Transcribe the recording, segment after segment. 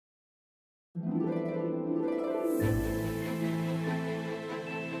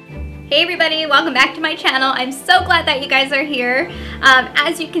Hey everybody, welcome back to my channel. I'm so glad that you guys are here.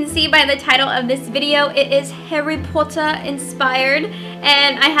 As you can see by the title of this video, it is Harry Potter inspired,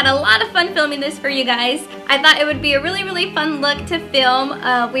 and I had a lot of fun filming this for you guys. I thought it would be a really fun look to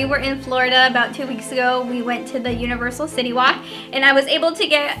film. We were in Florida about 2 weeks ago. We went to the Universal City Walk, and I was able to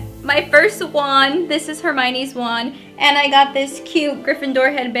get my first wand. This is Hermione's wand, and I got this cute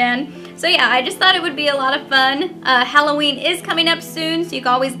Gryffindor headband. So yeah, I just thought it would be a lot of fun. Halloween is coming up soon, so you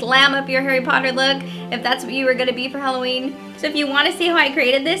can always glam up your Harry Potter look if that's what you were gonna be for Halloween. So if you want to see how I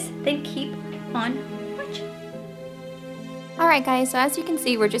created this, then keep on watching. Alright guys, so as you can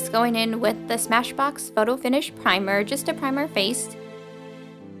see, we're just going in with the Smashbox Photo Finish Primer, just to prime our face.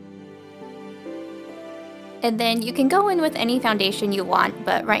 And then you can go in with any foundation you want,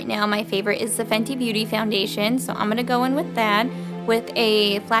 but right now my favorite is the Fenty Beauty Foundation, so I'm gonna go in with that with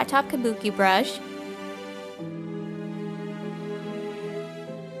a flat top kabuki brush.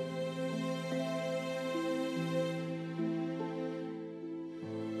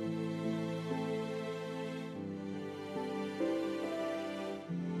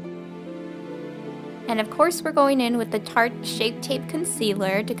 And of course we're going in with the Tarte Shape Tape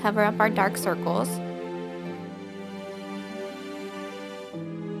Concealer to cover up our dark circles.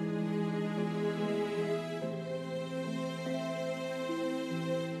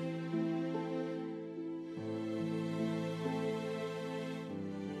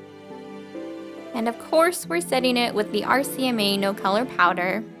 And of course, we're setting it with the RCMA No Color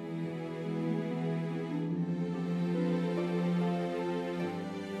Powder.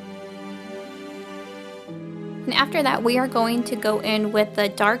 And after that, we are going to go in with the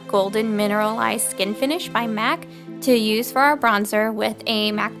Dark Golden Mineralized Skin Finish by MAC to use for our bronzer with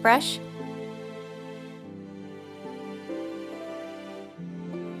a MAC brush.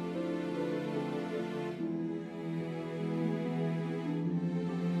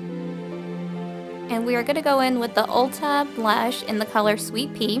 And we are going to go in with the Ulta blush in the color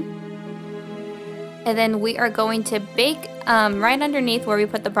Sweet Pea. And then we are going to bake right underneath where we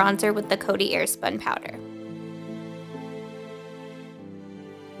put the bronzer with the Coty Airspun powder.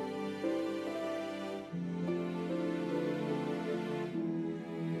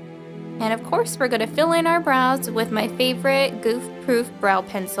 And of course we're going to fill in our brows with my favorite Goof Proof Brow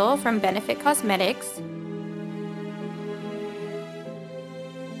Pencil from Benefit Cosmetics.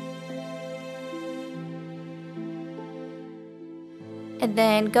 And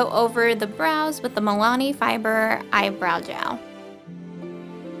then go over the brows with the Milani Fiber Eyebrow Gel.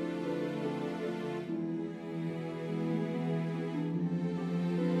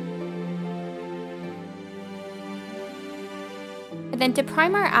 And then to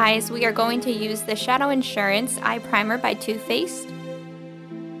prime our eyes, we are going to use the Shadow Insurance Eye Primer by Too Faced.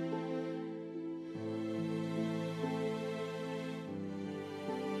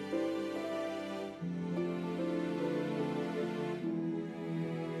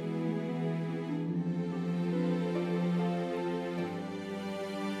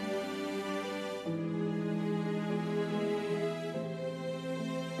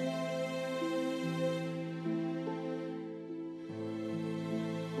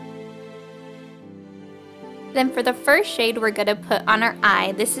 Then for the first shade we're going to put on our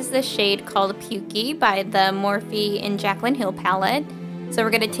eye, this is the shade called Pukey by the Morphe and Jaclynhill palette. So we're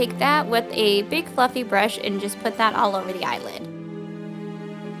going to take that with a big fluffy brush and just put that all over the eyelid.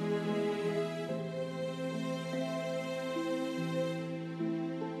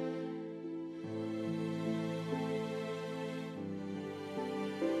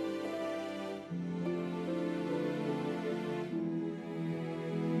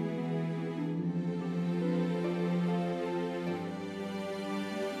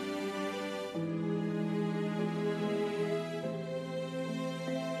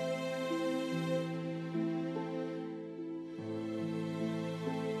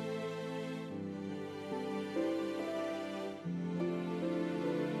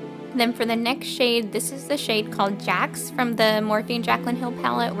 Then for the next shade, this is the shade called Jax from the Morphe and Jaclynhill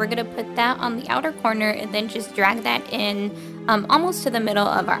palette. We're going to put that on the outer corner and then just drag that in almost to the middle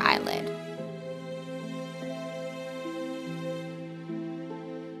of our eyelid.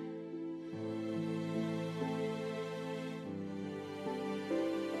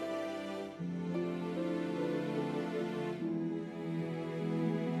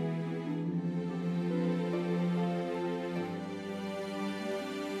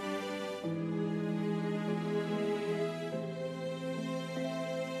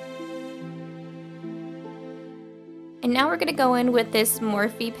 And now we're going to go in with this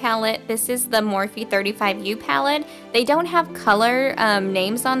Morphe palette. This is the Morphe 35U palette. They don't have color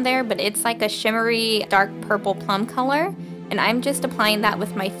names on there, but it's like a shimmery dark purple plum color. And I'm just applying that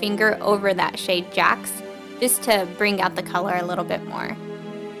with my finger over that shade Jax, just to bring out the color a little bit more.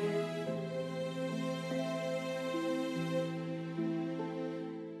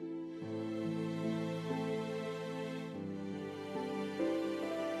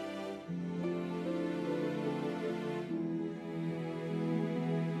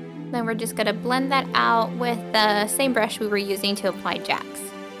 Then we're just going to blend that out with the same brush we were using to apply Jax.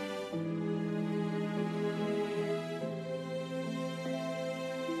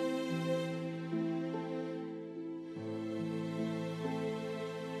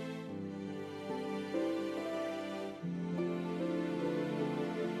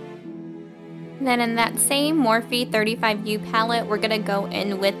 Then in that same Morphe 35U palette, we're going to go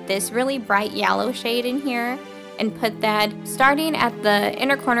in with this really bright yellow shade in here and put that starting at the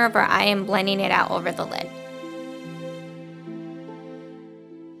inner corner of our eye and blending it out over the lid.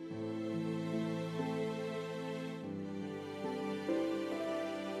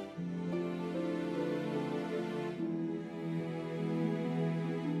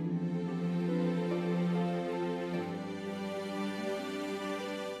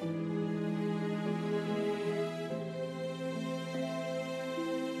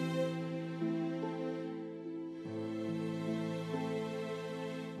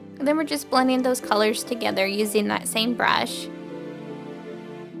 And then we're just blending those colors together using that same brush.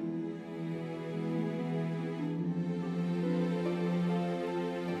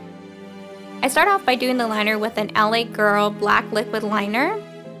 I start off by doing the liner with an LA Girl black liquid liner.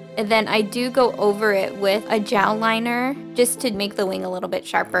 And then I do go over it with a gel liner just to make the wing a little bit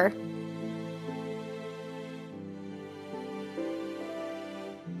sharper.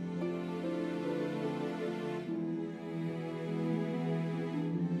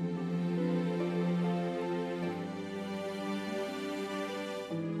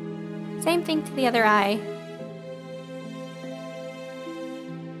 Same thing to the other eye.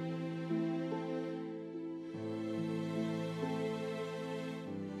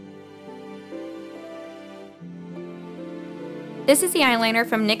 This is the eyeliner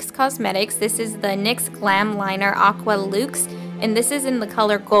from NYX Cosmetics. This is the NYX Glam Liner Aqua Luxe, and this is in the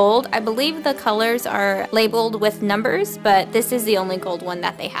color gold. I believe the colors are labeled with numbers, but this is the only gold one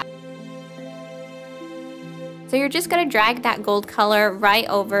that they have. So you're just going to drag that gold color right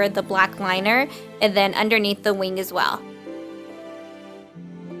over the black liner and then underneath the wing as well.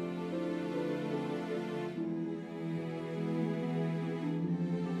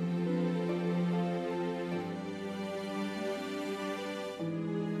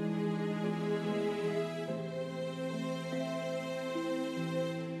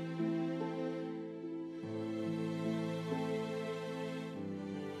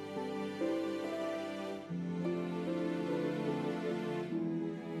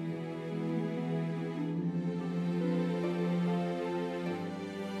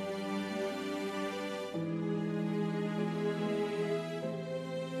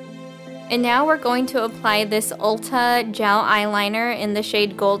 And now we're going to apply this Ulta gel eyeliner in the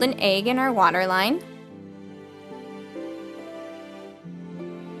shade Golden Egg in our waterline.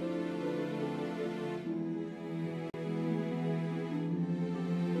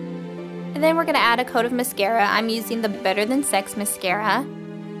 And then we're going to add a coat of mascara. I'm using the Better Than Sex mascara.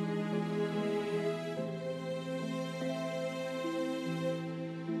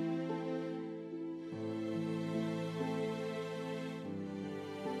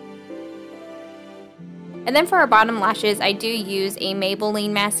 And then for our bottom lashes, I do use a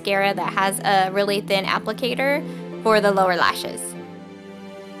Maybelline mascara that has a really thin applicator for the lower lashes.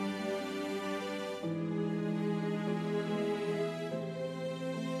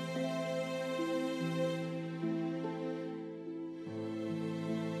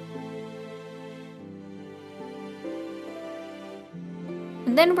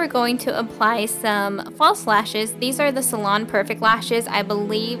 And then we're going to apply some false lashes. These are the Salon Perfect lashes, I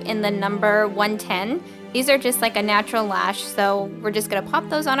believe in the number 110. These are just like a natural lash, so we're just going to pop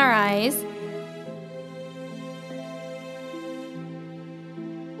those on our eyes.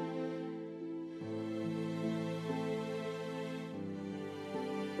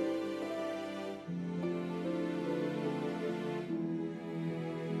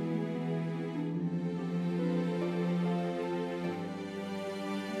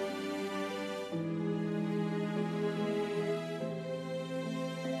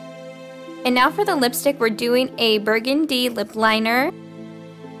 And now for the lipstick, we're doing a Burgundy lip liner.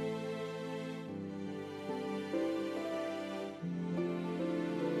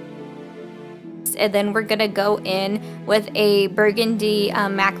 and then we're gonna go in with a burgundy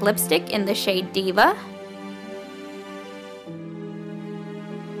MAC lipstick in the shade Diva.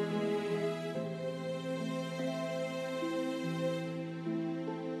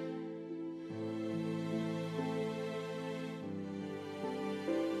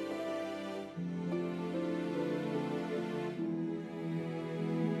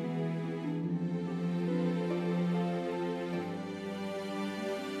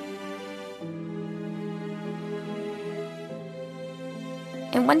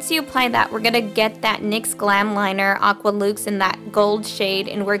 And once you apply that, we're going to get that NYX Glam Liner Aqua Luxe in that gold shade,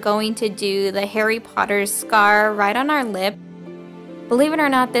 and we're going to do the Harry Potter scar right on our lip. Believe it or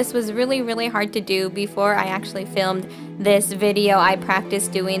not, this was really hard to do. Before I actually filmed this video, I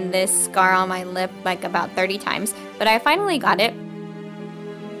practiced doing this scar on my lip like about 30 times, but I finally got it.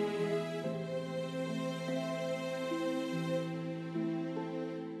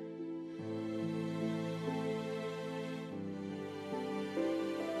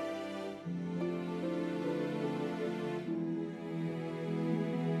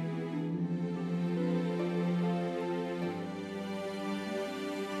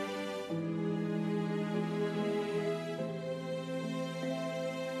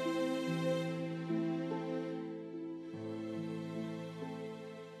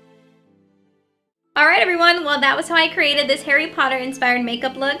 Alright everyone, well that was how I created this Harry Potter inspired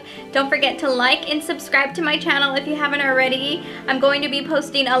makeup look. Don't forget to like and subscribe to my channel if you haven't already. I'm going to be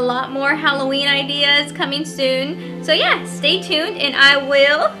posting a lot more Halloween ideas coming soon. So yeah, stay tuned and I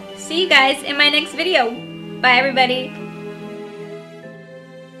will see you guys in my next video. Bye everybody.